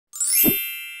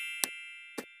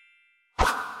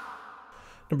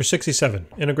Number 67,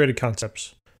 integrated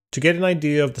concepts. To get an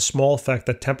idea of the small effect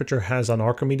that temperature has on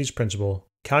Archimedes' principle,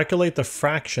 calculate the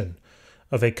fraction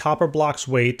of a copper block's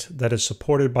weight that is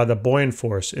supported by the buoyant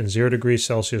force in 0 degrees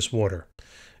Celsius water,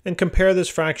 and compare this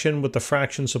fraction with the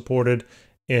fraction supported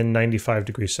in 95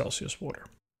 degrees Celsius water.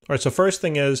 All right, so first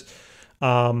thing is,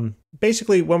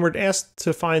 basically when we're asked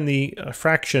to find the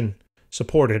fraction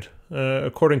supported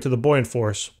according to the buoyant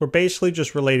force, we're basically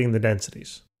just relating the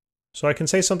densities. So I can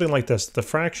say something like this: the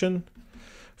fraction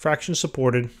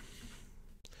supported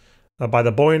by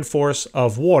the buoyant force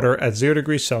of water at 0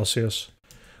 degrees Celsius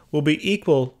will be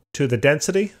equal to the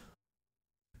density.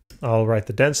 I'll write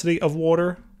the density of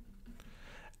water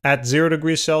at 0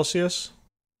 degrees Celsius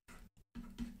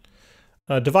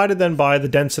divided then by the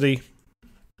density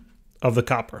of the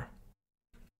copper.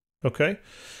 Okay?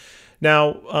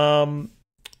 Now,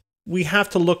 we have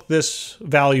to look this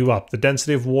value up. The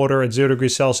density of water at 0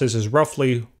 degrees Celsius is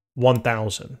roughly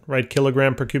 1,000, right?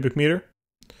 Kilogram per cubic meter.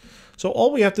 So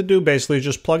all we have to do basically is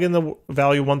just plug in the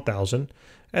value 1,000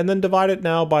 and then divide it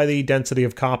now by the density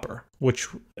of copper, which,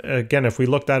 again, if we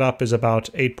look that up, is about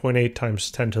 8.8 times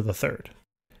 10 to the third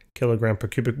kilogram per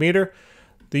cubic meter.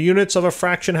 The units of a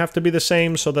fraction have to be the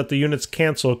same so that the units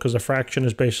cancel, because a fraction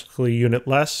is basically unit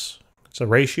less. It's a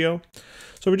ratio.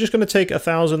 So we're just going to take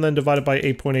 1,000 then divided by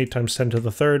 8.8 times 10 to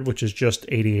the third, which is just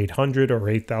 8,800 or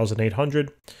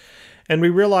 8,800. And we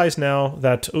realize now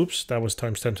that, oops, that was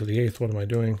times 10 to the 8th. What am I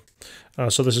doing?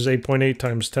 So this is 8.8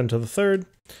 times 10 to the third.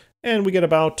 And we get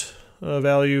about a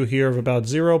value here of about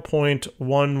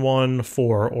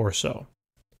 0.114 or so.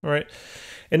 All right.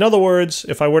 In other words,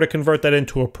 if I were to convert that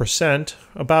into a percent,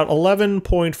 about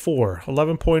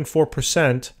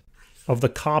 11.4% of the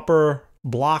copper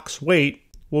block's weight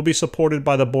will be supported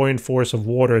by the buoyant force of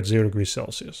water at 0 degrees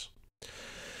Celsius.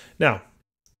 Now,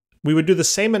 we would do the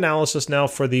same analysis now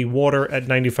for the water at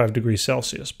 95 degrees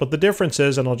Celsius. But the difference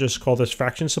is, and I'll just call this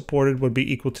fraction supported, would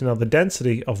be equal to now the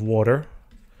density of water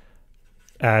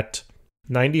at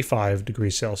 95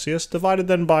 degrees Celsius divided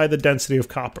then by the density of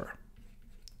copper.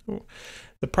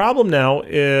 The problem now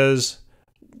is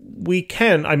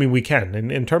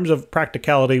in terms of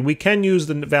practicality, we can use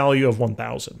the value of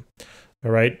 1,000,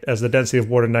 all right, as the density of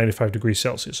water at 95 degrees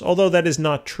Celsius. Although that is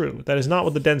not true. That is not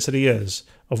what the density is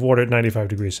of water at 95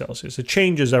 degrees Celsius. It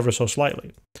changes ever so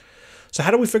slightly. So how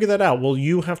do we figure that out? Well,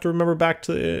 you have to remember back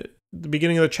to the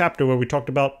beginning of the chapter where we talked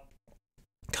about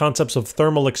concepts of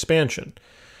thermal expansion.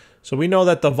 So we know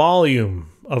that the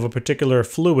volume of a particular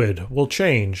fluid will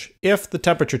change if the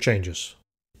temperature changes.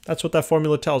 That's what that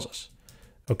formula tells us.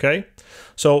 Okay?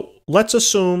 So let's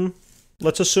assume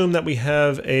that we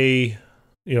have a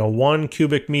 1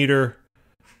 cubic meter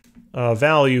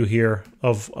value here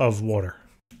of water.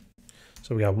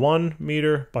 So we got 1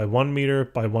 meter by 1 meter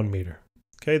by 1 meter.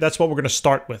 Okay, that's what we're going to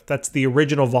start with. That's the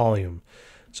original volume.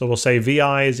 So we'll say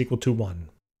VI is equal to 1.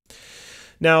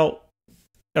 Now,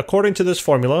 according to this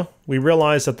formula, we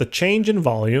realize that the change in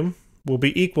volume will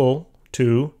be equal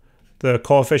to the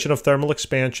coefficient of thermal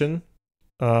expansion,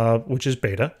 which is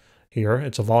beta. Here,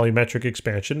 it's a volumetric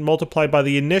expansion, multiplied by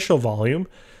the initial volume,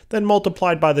 then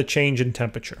multiplied by the change in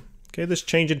temperature. Okay, this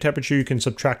change in temperature, you can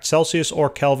subtract Celsius or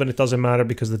Kelvin, it doesn't matter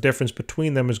because the difference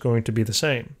between them is going to be the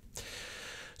same.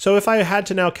 So if I had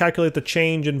to now calculate the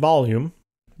change in volume,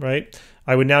 right,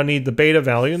 I would now need the beta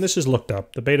value, and this is looked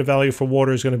up. The beta value for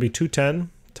water is going to be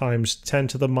 210 times 10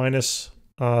 to the minus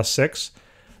 6.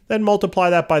 Then multiply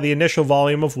that by the initial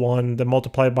volume of 1, then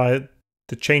multiply by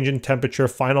the change in temperature,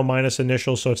 final minus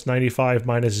initial, so it's 95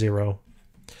 minus 0.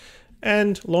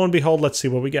 And lo and behold, let's see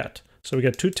what we get. So we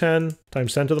get 210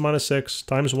 times 10 to the minus 6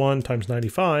 times 1 times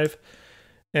 95,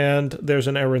 and there's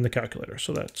an error in the calculator,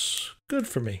 so that's good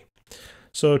for me.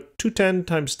 So 210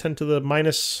 times 10 to the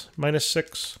minus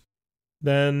 6,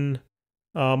 then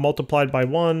multiplied by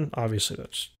 1, obviously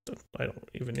I don't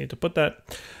even need to put that.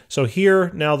 So here,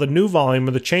 now the new volume,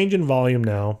 or the change in volume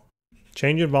now,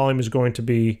 is going to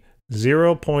be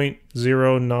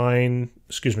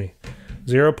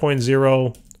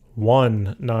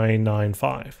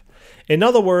 0.01995. In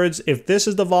other words, if this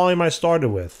is the volume I started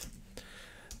with,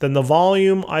 then the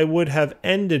volume I would have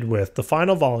ended with, the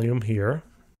final volume here,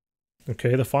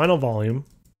 okay, the final volume,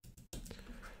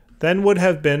 then would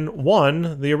have been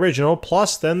 1, the original,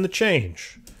 plus then the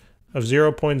change of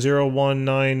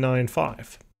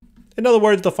 0.01995. In other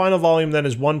words, the final volume then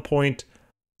is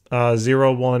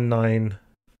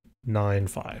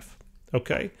 1.01995.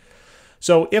 Okay?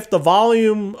 So if the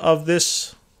volume of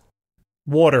this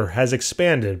water has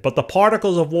expanded, but the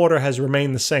particles of water has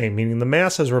remained the same, meaning the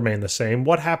mass has remained the same,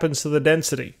 what happens to the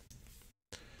density?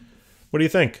 What do you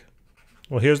think?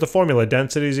 Well, here's the formula.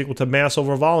 Density is equal to mass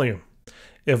over volume.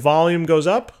 if volume goes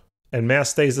up and mass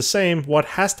stays the same, what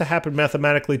has to happen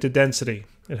mathematically to density?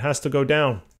 It has to go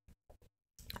down,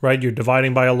 right? You're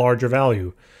dividing by a larger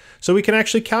value. So we can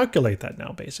actually calculate that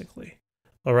now, basically.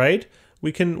 All right?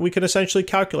 We can essentially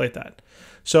calculate that.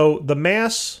 So the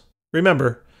mass,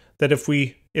 remember that if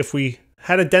we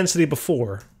had a density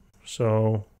before,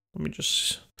 so let me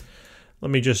just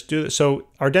do this. So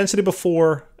our density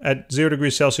before at 0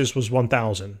 degrees Celsius was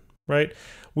 1,000, right?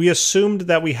 We assumed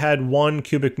that we had 1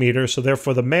 cubic meter, so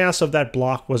therefore the mass of that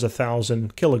block was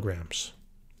 1,000 kilograms.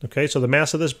 Okay, so the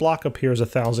mass of this block up here is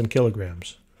 1,000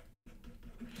 kilograms.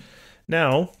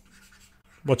 Now,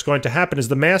 what's going to happen is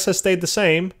the mass has stayed the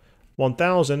same,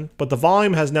 1,000, but the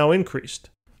volume has now increased,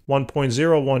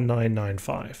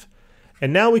 1.01995.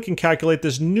 And now we can calculate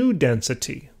this new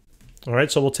density. All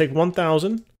right, so we'll take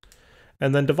 1,000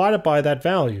 and then divide it by that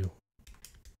value.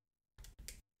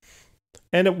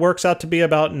 And it works out to be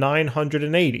about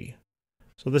 980.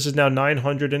 So this is now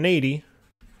 980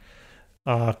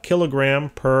 kilogram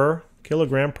per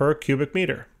cubic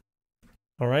meter.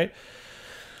 All right.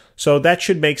 So that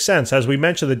should make sense. As we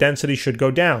mentioned, the density should go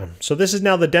down. So this is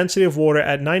now the density of water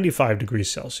at 95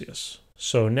 degrees Celsius.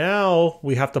 So now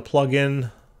we have to plug in,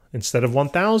 instead of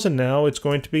 1,000 now, it's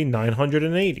going to be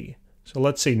 980. So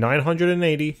let's see,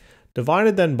 980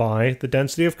 divided then by the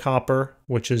density of copper,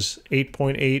 which is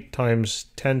 8.8 times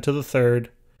 10 to the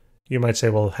third. You might say,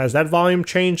 well, has that volume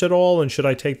changed at all? And should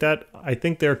I take that? I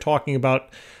think they're talking about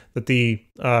that the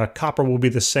copper will be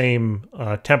the same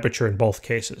temperature in both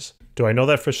cases. Do I know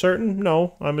that for certain?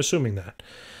 No, I'm assuming that.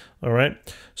 All right.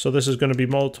 So this is going to be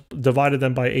divided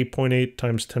then by 8.8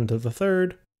 times 10 to the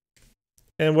third.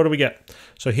 And what do we get?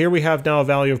 So here we have now a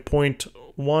value of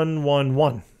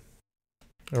 0.111.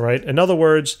 All right. In other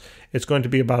words, it's going to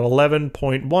be about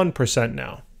 11.1%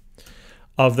 now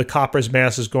of the copper's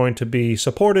mass is going to be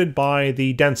supported by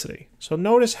the density. So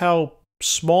notice how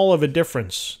small of a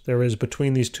difference there is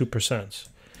between these 2%.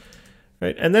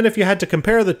 Right? And then if you had to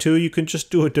compare the two, you can just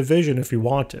do a division if you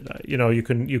wanted. You know, you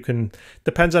can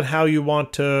depends on how you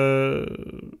want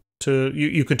you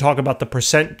can talk about the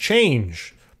percent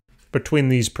change between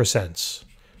these percents.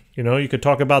 You know, you could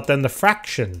talk about then the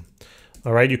fraction.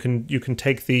 All right, you can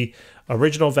take the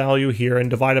original value here and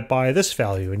divide it by this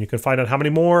value, and you can find out how many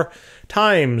more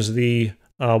times the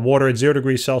water at 0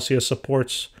 degrees Celsius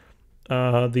supports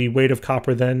the weight of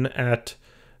copper than at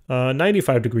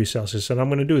 95 degrees Celsius, and I'm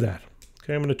going to do that.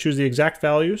 Okay, I'm going to choose the exact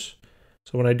values.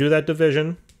 So when I do that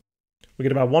division, we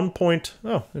get about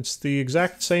it's the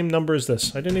exact same number as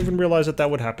this. I didn't even realize that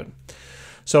would happen.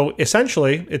 So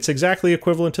essentially, it's exactly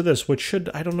equivalent to this, which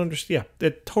I don't understand. Yeah,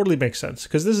 it totally makes sense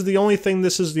because this is the only thing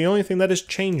that is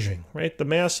changing, right? The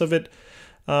mass of it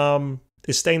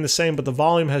is staying the same, but the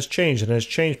volume has changed and has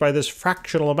changed by this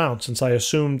fractional amount since I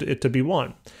assumed it to be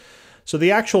 1. So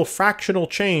the actual fractional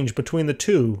change between the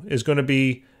two is going to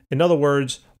be, in other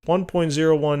words,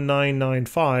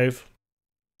 1.01995.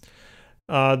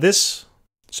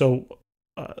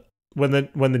 When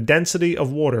the density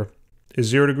of water is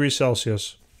 0 degrees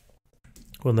Celsius,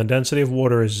 when the density of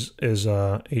water is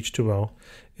H2O,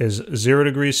 is 0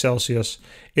 degrees Celsius,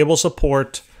 it will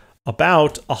support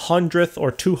about 100th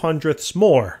or 200ths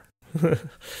more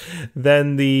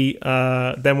than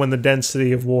when the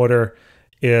density of water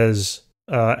is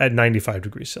at 95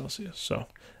 degrees Celsius. So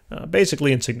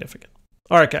basically insignificant.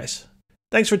 All right, guys.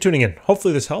 Thanks for tuning in.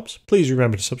 Hopefully this helps. Please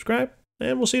remember to subscribe,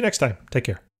 and we'll see you next time. Take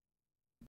care.